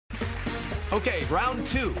Okay, round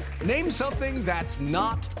two. Name something that's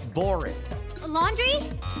not boring. A laundry?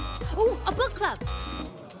 Ooh, a book club.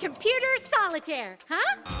 Computer solitaire,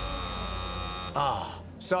 huh? Ah,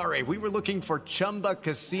 sorry, we were looking for Chumba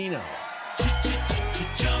Casino.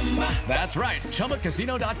 That's right,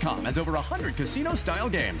 ChumbaCasino.com has over 100 casino-style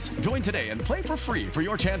games. Join today and play for free for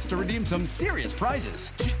your chance to redeem some serious prizes.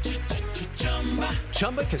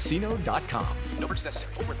 ChumbaCasino.com. No purchase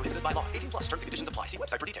necessary. Void where prohibited by law. 18 plus. Terms and conditions apply. See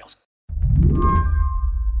website for details.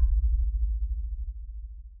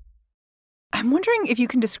 I'm wondering if you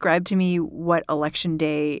can describe to me what Election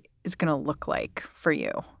Day is going to look like for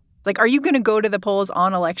you. Like, are you going to go to the polls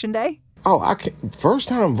on Election Day? Oh, I can't. First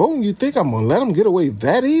time voting, you think I'm going to let them get away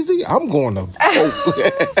that easy? I'm going to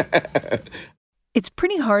vote. It's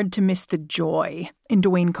pretty hard to miss the joy in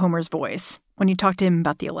Dwayne Comer's voice when you talk to him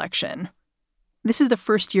about the election. This is the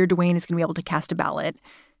first year Dwayne is going to be able to cast a ballot.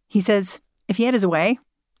 He says if he had his way,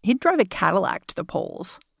 he'd drive a Cadillac to the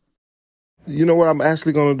polls. You know what I'm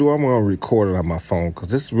actually going to do? I'm going to record it on my phone because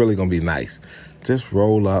this is really going to be nice. Just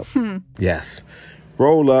roll up. Yes.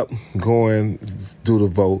 Roll up, go in, do the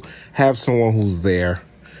vote, have someone who's there,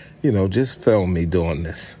 just film me doing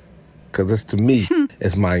this. Because this, to me,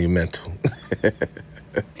 is monumental.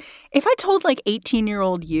 If I told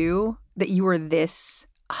 18-year-old you that you were this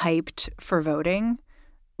hyped for voting,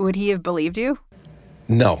 would he have believed you?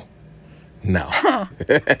 No. No,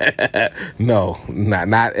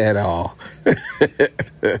 not at all.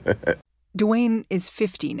 Dwayne is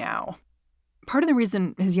 50 now. Part of the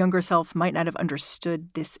reason his younger self might not have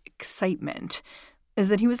understood this excitement is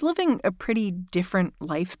that he was living a pretty different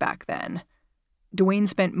life back then. Dwayne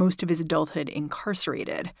spent most of his adulthood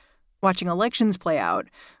incarcerated, watching elections play out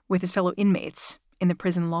with his fellow inmates in the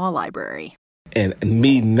prison law library. And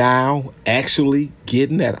me now actually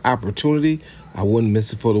getting that opportunity, I wouldn't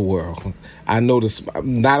miss it for the world. I know this.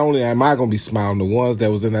 Not only am I going to be smiling, the ones that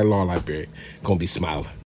was in that law library going to be smiling.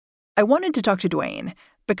 I wanted to talk to Dwayne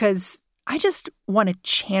because I just want to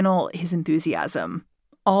channel his enthusiasm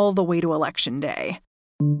all the way to Election Day.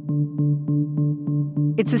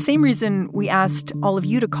 It's the same reason we asked all of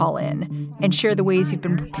you to call in and share the ways you've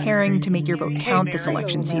been preparing to make your vote count this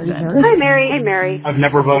election season. Hi, Mary. Hey, Mary. I've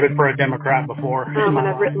never voted for a Democrat before. And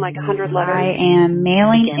I've written 100 letters. I am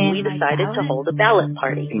mailing in. We decided to hold a ballot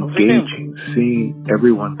party. Engaging, seeing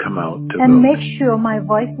everyone come out to vote. And make sure my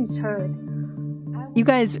voice is heard. You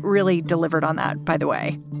guys really delivered on that, by the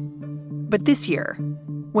way. But this year,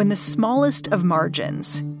 when the smallest of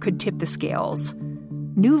margins could tip the scales,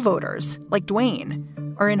 new voters like Dwayne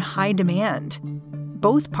are in high demand.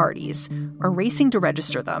 Both parties are racing to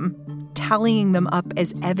register them, tallying them up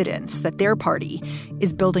as evidence that their party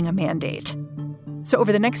is building a mandate. So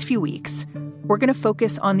over the next few weeks, we're going to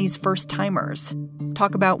focus on these first-timers,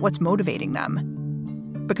 talk about what's motivating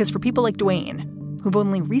them. Because for people like Dwayne, who've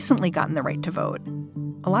only recently gotten the right to vote,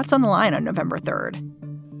 a lot's on the line on November 3rd.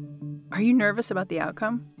 Are you nervous about the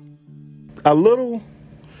outcome? A little,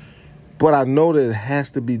 but I know that it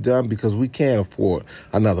has to be done because we can't afford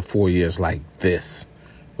another 4 years like this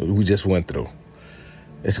we just went through.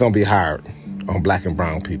 It's going to be hard on Black and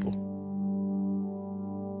brown people.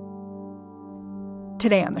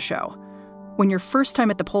 Today on the show, when your first time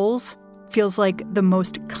at the polls feels like the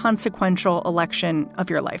most consequential election of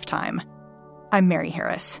your lifetime. I'm Mary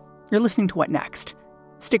Harris. You're listening to What Next?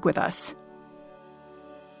 Stick with us.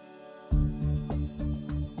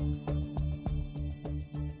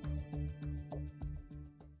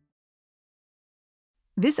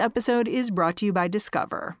 This episode is brought to you by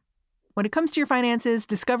Discover. When it comes to your finances,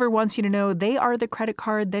 Discover wants you to know they are the credit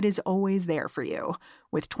card that is always there for you.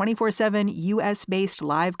 With 24/7 U.S.-based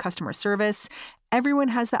live customer service, everyone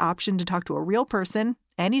has the option to talk to a real person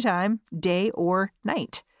anytime, day or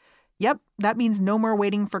night. Yep, that means no more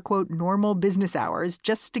waiting for, quote, normal business hours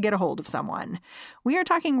just to get a hold of someone. We are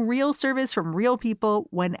talking real service from real people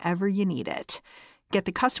whenever you need it. Get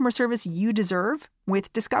the customer service you deserve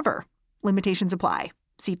with Discover. Limitations apply.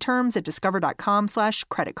 See terms at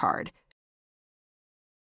discover.com/creditcard.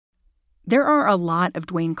 There are a lot of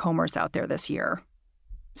Dwayne Comers out there this year.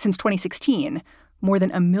 Since 2016, more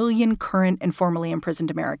than 1 million current and formerly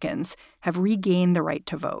imprisoned Americans have regained the right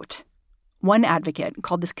to vote. One advocate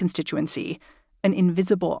called this constituency an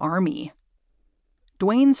invisible army.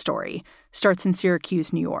 Dwayne's story starts in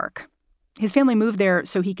Syracuse, New York. His family moved there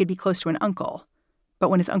so he could be close to an uncle. But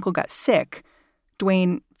when his uncle got sick,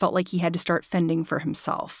 Dwayne felt like he had to start fending for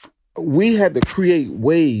himself. We had to create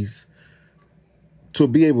ways to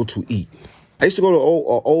be able to eat. I used to go to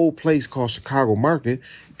an old place called Chicago Market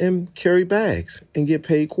and carry bags and get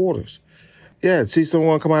paid quarters. Yeah, see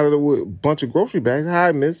someone come out of there with a bunch of grocery bags.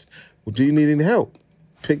 Hi, miss. Well, do you need any help?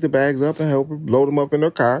 pick the bags up and help her load them up in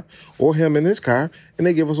her car or him in his car, and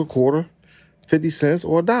they give us a quarter, 50 cents,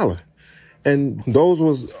 or $1. And those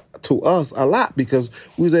was, to us, a lot because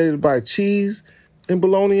we was able to buy cheese and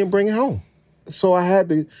bologna and bring it home. So I had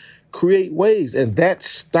to create ways, and that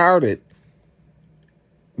started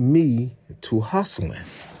me to hustling.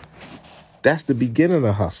 That's the beginning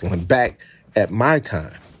of hustling back at my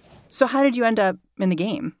time. So how did you end up in the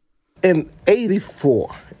game? In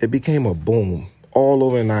 84, it became a boom all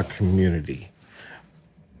over in our community.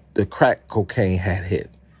 The crack cocaine had hit.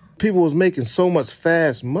 People was making so much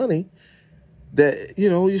fast money that,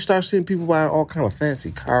 you start seeing people buying all kind of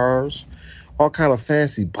fancy cars, all kind of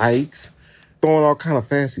fancy bikes, throwing all kind of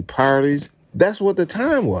fancy parties. That's what the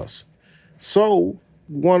time was. So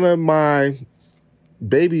one of my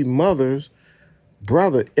baby mother's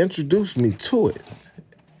brother introduced me to it,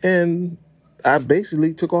 and I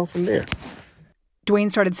basically took off from there.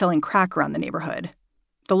 Dwayne started selling crack around the neighborhood.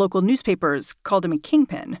 The local newspapers called him a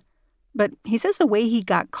kingpin. But he says the way he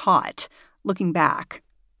got caught, looking back,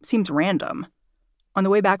 seems random. On the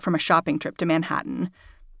way back from a shopping trip to Manhattan,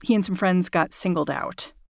 he and some friends got singled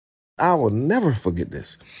out. I will never forget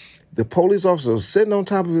this. The police officer was sitting on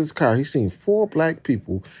top of his car. He seen 4 black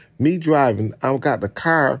people, me driving. I got the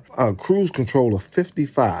car on cruise control of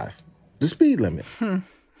 55, the speed limit.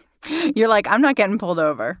 You're like, I'm not getting pulled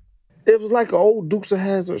over. It was like an old Dukes of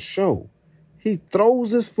Hazzard show. He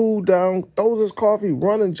throws his food down, throws his coffee,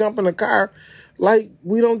 run and jump in the car like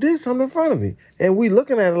we don't did something in front of me. And we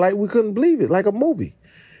looking at it like we couldn't believe it, like a movie.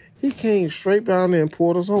 He came straight down there and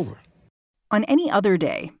pulled us over. On any other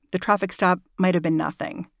day, the traffic stop might have been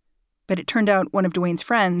nothing. But it turned out one of Dwayne's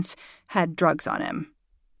friends had drugs on him.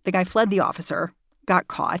 The guy fled the officer, got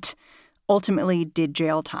caught, ultimately did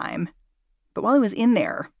jail time. But while he was in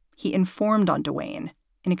there, he informed on Dwayne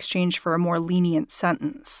in exchange for a more lenient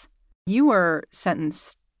sentence. You were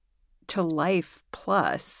sentenced to life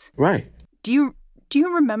plus. Right. Do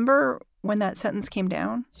you remember when that sentence came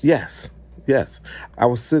down? Yes. I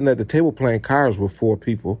was sitting at the table playing cards with 4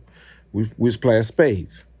 people. We was playing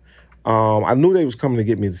spades. I knew they was coming to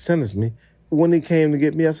get me to sentence me. When they came to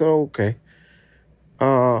get me, I said, oh, okay.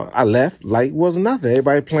 I left like it wasn't nothing.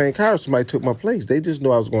 Everybody playing cards, somebody took my place. They just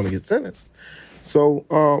knew I was going to get sentenced. So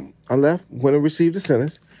I left, went and received the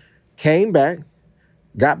sentence, came back,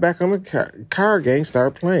 got back on the card game,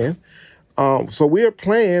 started playing. So we were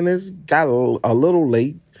playing. It got a little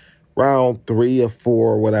late, around 3 or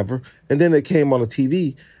 4 or whatever. And then it came on the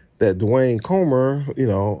TV that Dwayne Comer,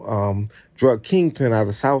 drug kingpin out of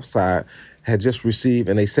the South Side, had just received,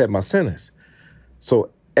 and they set my sentence. So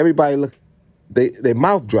everybody looked, their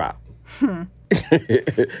mouth dropped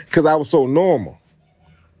because I was so normal.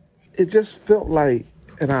 It just felt like,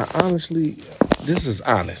 and I honestly, this is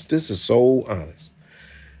honest. This is so honest.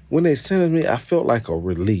 When they sentenced me, I felt like a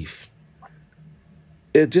relief.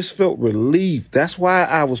 It just felt relief. That's why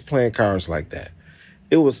I was playing cards like that.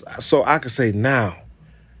 It was so I could say, now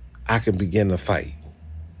I can begin to fight.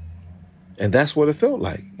 And that's what it felt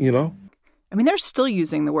like, I mean, they're still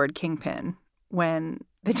using the word kingpin when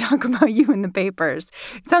they talk about you in the papers.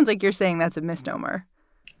 It sounds like you're saying that's a misnomer.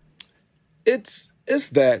 It's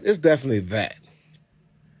that. It's definitely that.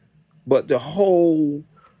 But the whole,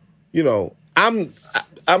 I'm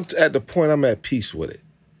at the point I'm at peace with it.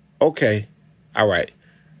 Okay, all right.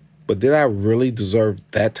 But did I really deserve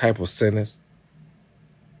that type of sentence?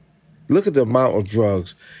 Look at the amount of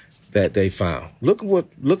drugs that they found.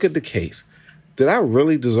 Look at the case. Did I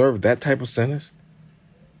really deserve that type of sentence?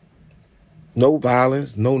 No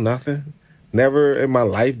violence, no nothing. Never in my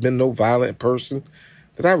life been no violent person.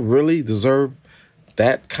 Did I really deserve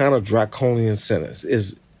that kind of draconian sentence?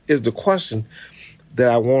 Is the question that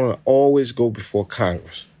I want to always go before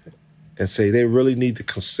Congress and say they really need to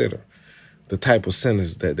consider the type of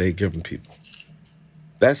sentence that they're giving people.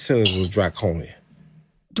 That sentence was draconian.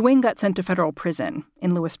 Dwayne got sent to federal prison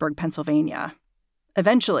in Lewisburg, Pennsylvania.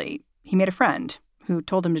 Eventually, he made a friend who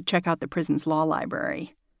told him to check out the prison's law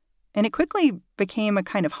library. And it quickly became a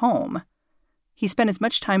kind of home. He spent as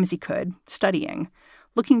much time as he could studying,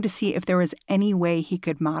 looking to see if there was any way he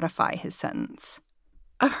could modify his sentence.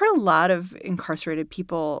 I've heard a lot of incarcerated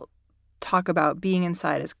people talk about being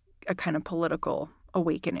inside as a kind of political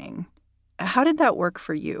awakening. How did that work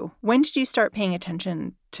for you? When did you start paying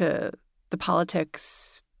attention to the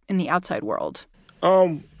politics in the outside world?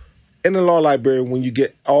 In the law library, when you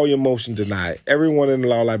get all your motion denied, everyone in the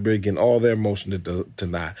law library getting all their motion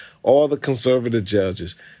denied, all the conservative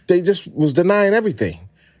judges, they just was denying everything.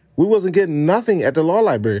 We wasn't getting nothing at the law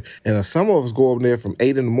library. And some of us go over there from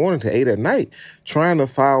 8 in the morning to 8 at night trying to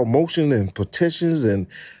file motion and petitions and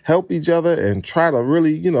help each other and try to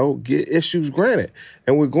really, get issues granted.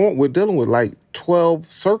 And we're dealing with like 12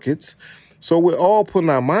 circuits. So we're all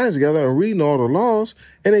putting our minds together and reading all the laws,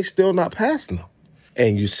 and they still not passing them.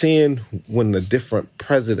 And you're seeing when the different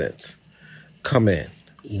presidents come in,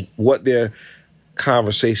 what their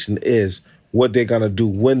conversation is, what they're going to do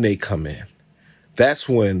when they come in. That's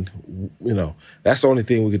when, that's the only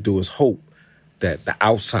thing we could do is hope that the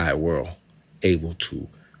outside world able to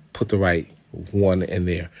put the right one in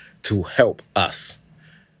there to help us.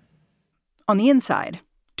 On the inside,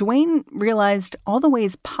 Dwayne realized all the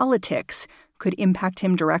ways politics could impact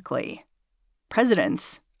him directly.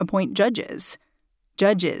 Presidents appoint judges.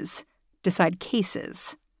 Judges decide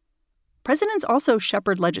cases. Presidents also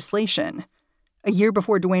shepherd legislation. A year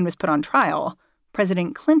before Dwayne was put on trial,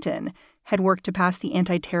 President Clinton had worked to pass the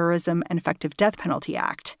Anti-Terrorism and Effective Death Penalty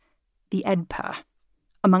Act, the AEDPA.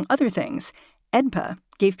 Among other things, AEDPA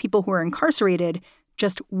gave people who are incarcerated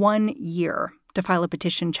just 1 year to file a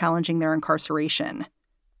petition challenging their incarceration.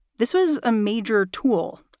 This was a major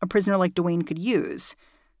tool a prisoner like Dwayne could use,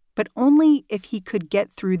 but only if he could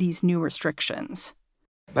get through these new restrictions.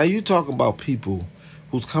 Now you talk about people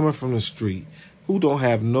who's coming from the street who don't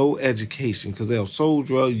have no education because they'll sold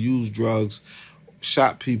drugs, used drugs,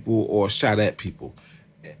 shot people, or shot at people.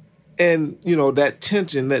 And, that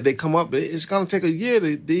tension that they come up, it's going to take a year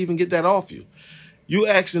to even get that off you. You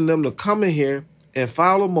asking them to come in here and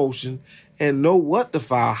file a motion and know what to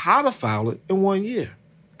file, how to file it in 1 year.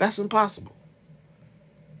 That's impossible.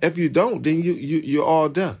 If you don't, then you're all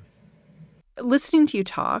done. Listening to you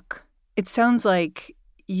talk, it sounds like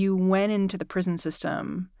you went into the prison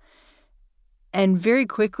system and very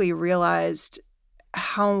quickly realized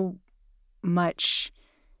how much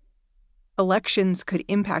elections could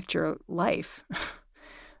impact your life.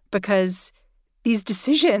 Because these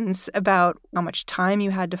decisions about how much time you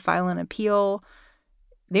had to file an appeal,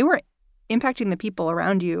 they were impacting the people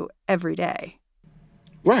around you every day.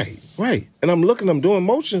 Right. And I'm doing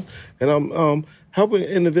motion, and I'm helping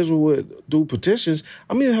individuals do petitions.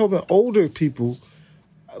 I'm even helping older people,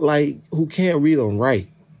 who can't read and write.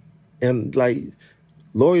 And,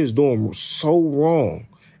 lawyers doing so wrong,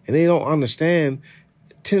 and they don't understand.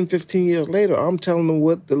 10, 15 years later, I'm telling them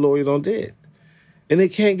what the lawyer done did. And they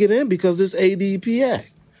can't get in because this ADP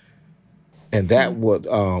Act. And that would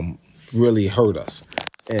really hurt us.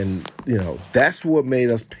 And, that's what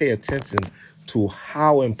made us pay attention to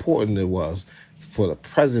how important it was for the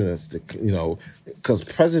presidents to, because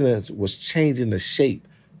presidents was changing the shape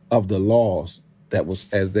of the laws that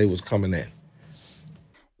was as they was coming in.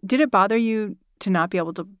 Did it bother you to not be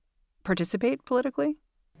able to participate politically?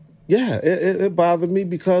 Yeah, it bothered me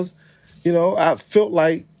because, I felt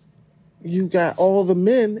like you got all the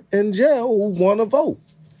men in jail who want to vote.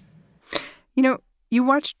 You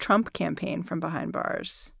watched Trump campaign from behind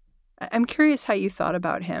bars. I'm curious how you thought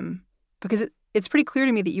about him, because it's pretty clear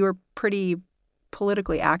to me that you were pretty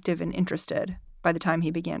politically active and interested by the time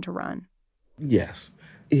he began to run. Yes.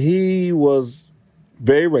 He was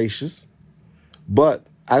very racist, but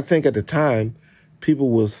I think at the time,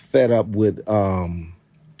 people was fed up with the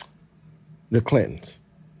Clintons.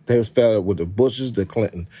 They was fed up with the Bushes, the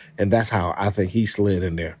Clinton, and that's how I think he slid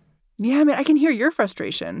in there. Yeah, I can hear your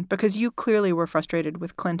frustration because you clearly were frustrated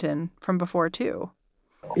with Clinton from before, too.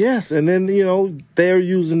 Yes, and then, they're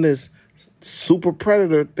using this super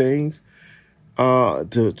predator things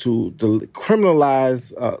to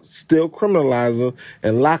criminalize, still criminalizing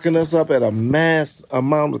and locking us up at a mass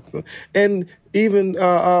amount of, and even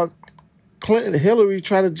Hillary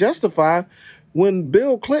tried to justify when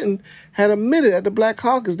Bill Clinton had admitted at the Black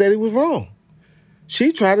Caucus that he was wrong.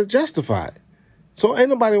 She tried to justify it. So ain't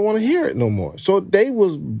nobody want to hear it no more. So they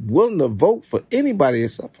was willing to vote for anybody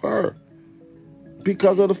except for her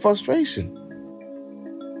because of the frustration.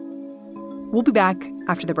 We'll be back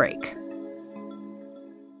after the break.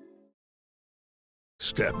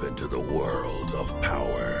 Step into the world of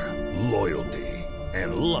power, loyalty,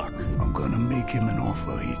 and luck. I'm going to make him an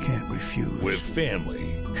offer he can't refuse. With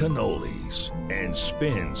family, cannolis, and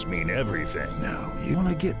spins mean everything. Now, you want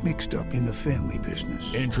to get mixed up in the family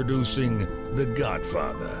business. Introducing The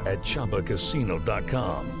Godfather at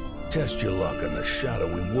ChumbaCasino.com. Test your luck in the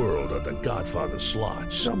shadowy world of The Godfather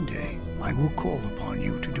slot. Someday, I will call upon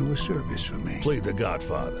you to do a service for me. Play The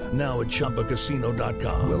Godfather now at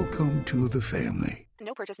ChumbaCasino.com. Welcome to the family.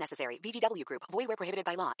 No purchase necessary. VGW Group. Void where prohibited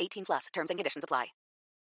by law. 18+. Terms and conditions apply.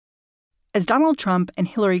 As Donald Trump and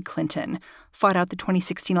Hillary Clinton fought out the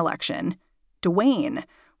 2016 election, Dwayne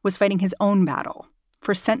was fighting his own battle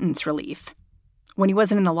for sentence relief. When he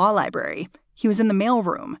wasn't in the law library, he was in the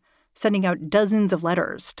mailroom, sending out dozens of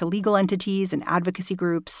letters to legal entities and advocacy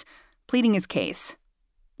groups, pleading his case.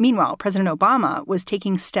 Meanwhile, President Obama was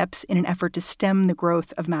taking steps in an effort to stem the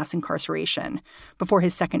growth of mass incarceration before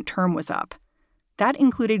his second term was up. That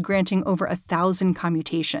included granting over 1,000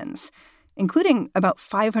 commutations, including about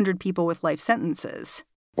 500 people with life sentences.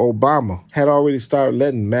 Obama had already started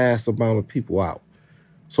letting mass amount of people out.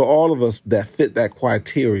 So all of us that fit that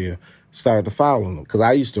criteria started to follow him. Because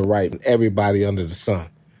I used to write everybody under the sun.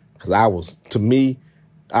 Because to me,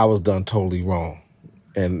 I was done totally wrong.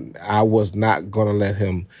 And I was not going to let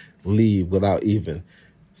him leave without even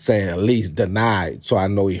saying at least denied, so I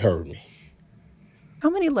know he heard me. How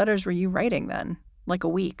many letters were you writing then? Like a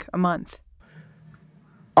week, a month?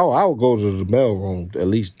 Oh, I would go to the mailroom at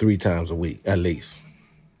least 3 times a week, at least.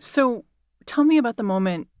 So tell me about the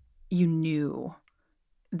moment you knew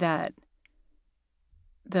that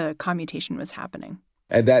the commutation was happening.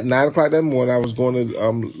 At that 9 o'clock that morning, I was going to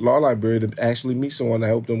law library to actually meet someone to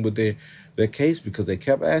help them with their case because they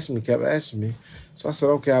kept asking me. So I said,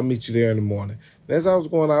 okay, I'll meet you there in the morning. And as I was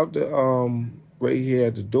going out right here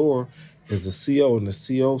at the door is the CO, and the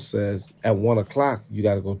CO says at 1 o'clock, you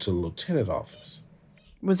got to go to the lieutenant office.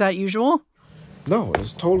 Was that usual? No,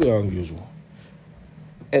 it's totally unusual.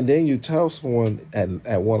 And then you tell someone at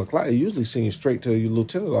 1 o'clock, they usually send you straight to your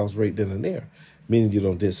lieutenant office right then and there, meaning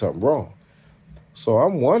you did something wrong. So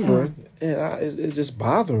I'm wondering, and it's just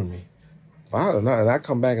bothering me. And I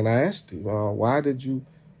come back and I asked him, why did you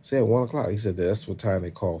say at 1 o'clock? He said that's what time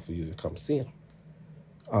they called for you to come see him.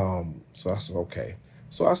 So I said, okay.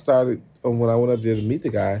 So I started, when I went up there to meet the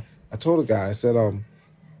guy, I told the guy, I said,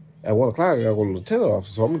 at 1 o'clock, I got to go to the lieutenant office,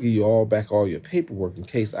 so I'm going to give you all your paperwork in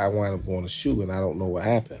case I wind up going to shoot and I don't know what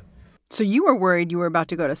happened. So you were worried you were about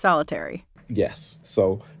to go to solitary? Yes.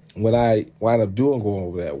 So when I wind up going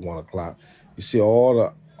over there at 1 o'clock, you see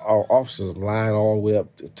all our officers lined all the way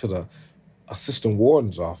up to the assistant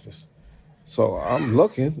warden's office. So I'm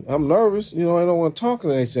looking, I'm nervous, I don't want to talk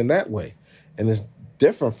to anything that way. And it's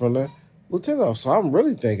different from the lieutenant officer. So I'm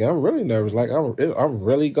really thinking, I'm really nervous, like I'm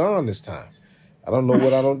really gone this time. I don't know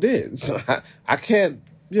what I done did. So I can't,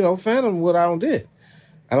 fathom what I done did.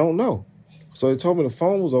 I don't know. So they told me the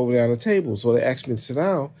phone was over there on the table. So they asked me to sit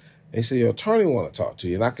down. They said, your attorney want to talk to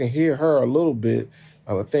you. And I can hear her a little bit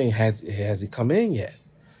on the thing. Has he come in yet?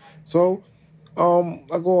 So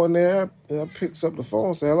I go in there and I picks up the phone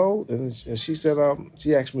and say hello. And she said,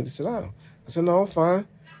 she asked me to sit down. I said, no, I'm fine.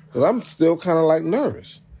 Because I'm still kind of like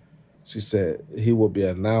nervous. She said, he will be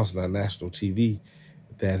announcing on national TV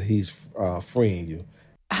that he's freeing you.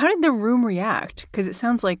 How did the room react? Because it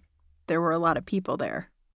sounds like there were a lot of people there.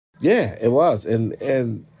 Yeah, it was.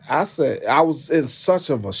 And I said, I was in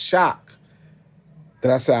such of a shock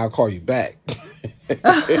that I said, I'll call you back.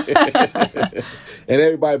 And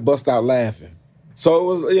everybody bust out laughing. So it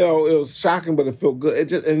was, it was shocking, but it felt good.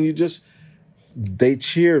 They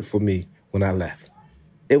cheered for me when I left.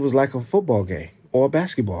 It was like a football game or a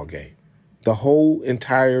basketball game. The whole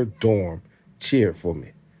entire dorm cheered for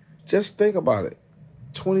me. Just think about it.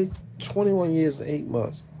 21 years and 8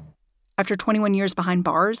 months. After 21 years behind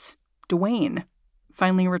bars, Dwayne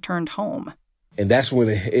finally returned home. And that's when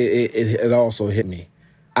it also hit me.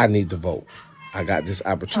 I need to vote. I got this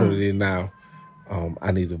opportunity now.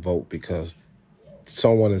 I need to vote because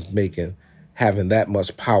someone is having that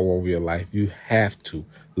much power over your life. You have to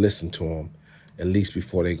listen to them at least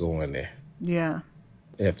before they go in there. Yeah.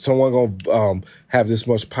 If someone gonna have this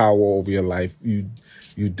much power over your life,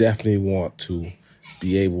 you definitely want to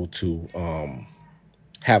be able to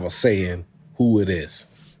have a say in who it is.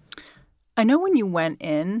 I know when you went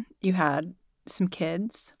in, you had some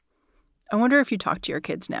kids. I wonder if you talk to your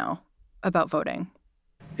kids now about voting.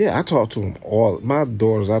 Yeah, I talk to them my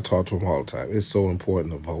daughters, I talk to them all the time. It's so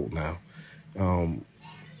important to vote now.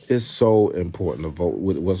 It's so important to vote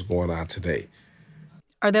with what's going on today.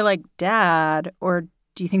 Are they like, Dad, or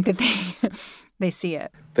do you think that they see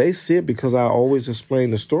it? They see it because I always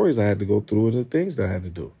explain the stories I had to go through and the things that I had to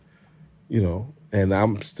do, and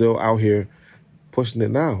I'm still out here pushing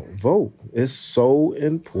it now. Vote. It's so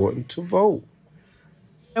important to vote.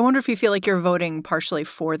 I wonder if you feel like you're voting partially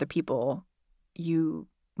for the people you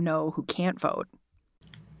know who can't vote.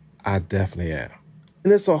 I definitely am.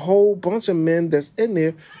 And there's a whole bunch of men that's in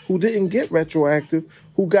there who didn't get retroactive,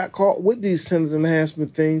 who got caught with these sentence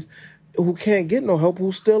enhancement things, who can't get no help,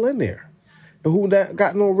 who's still in there. And who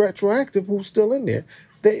got no retroactive, who's still in there.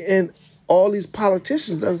 And all these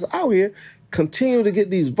politicians that's out here continue to get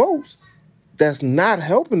these votes that's not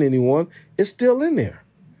helping anyone, is still in there.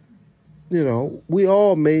 We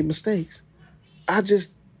all made mistakes. I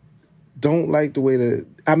just don't like the way that,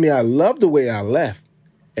 I love the way I left,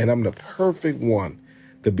 and I'm the perfect one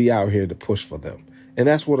to be out here to push for them. And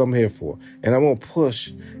that's what I'm here for. And I'm going to push,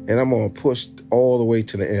 and I'm going to push all the way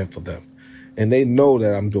to the end for them. And they know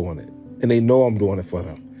that I'm doing it. And they know I'm doing it for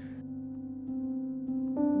them.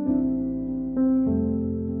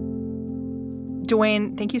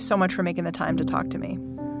 Dwayne, thank you so much for making the time to talk to me.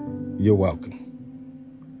 You're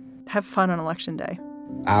welcome. Have fun on Election Day.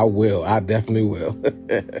 I will. I definitely will.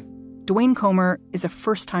 Dwayne Comer is a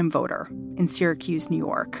first-time voter in Syracuse, New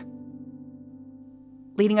York.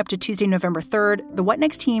 Leading up to Tuesday, November 3rd, the What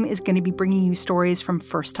Next team is going to be bringing you stories from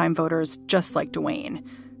first-time voters just like Dwayne.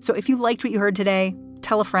 So if you liked what you heard today,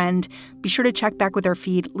 tell a friend. Be sure to check back with our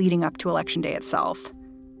feed leading up to Election Day itself.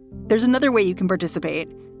 There's another way you can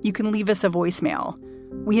participate. You can leave us a voicemail.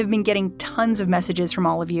 We have been getting tons of messages from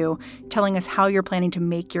all of you telling us how you're planning to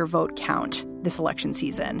make your vote count this election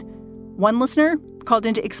season. One listener called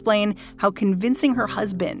in to explain how convincing her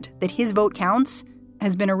husband that his vote counts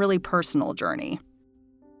has been a really personal journey.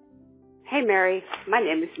 Hey, Mary. My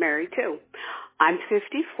name is Mary, too. I'm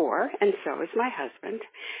 54, and so is my husband.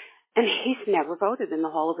 And he's never voted in the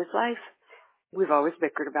whole of his life. We've always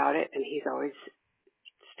bickered about it, and he's always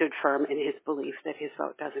stood firm in his belief that his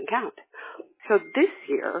vote doesn't count. So this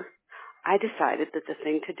year, I decided that the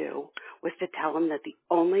thing to do was to tell him that the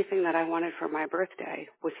only thing that I wanted for my birthday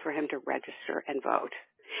was for him to register and vote.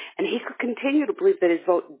 And he could continue to believe that his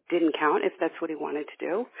vote didn't count if that's what he wanted to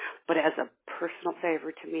do. But as a personal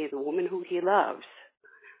favor to me, the woman who he loves,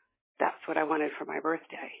 that's what I wanted for my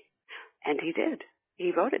birthday. And he did.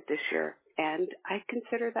 He voted this year. And I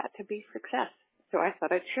consider that to be success. So I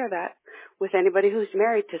thought I'd share that with anybody who's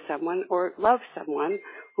married to someone or loves someone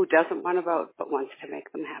who doesn't want to vote but wants to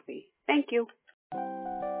make them happy. Thank you.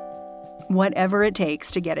 Whatever it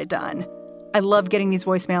takes to get it done. I love getting these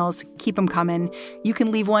voicemails. Keep them coming. You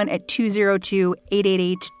can leave one at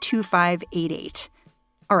 202-888-2588.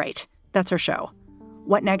 All right, that's our show.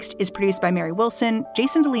 What Next is produced by Mary Wilson,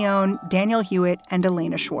 Jason DeLeon, Daniel Hewitt, and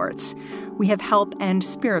Elena Schwartz. We have help and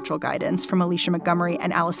spiritual guidance from Alicia Montgomery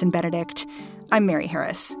and Allison Benedict. I'm Mary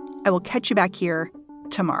Harris. I will catch you back here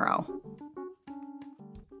tomorrow.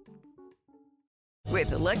 With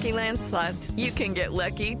the Lucky Land Slots, you can get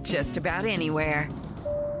lucky just about anywhere.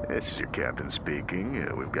 This is your captain speaking.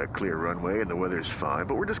 We've got clear runway and the weather's fine,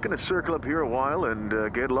 but we're just going to circle up here a while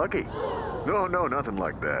and get lucky. No, nothing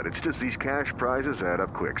like that. It's just these cash prizes add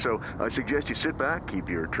up quick. So I suggest you sit back, keep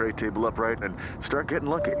your tray table upright, and start getting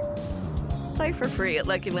lucky. Play for free at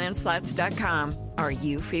LuckyLandSlots.com. Are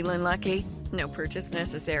you feeling lucky? No purchase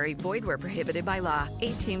necessary. Void where prohibited by law.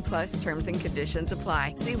 18+ terms and conditions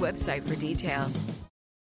apply. See website for details.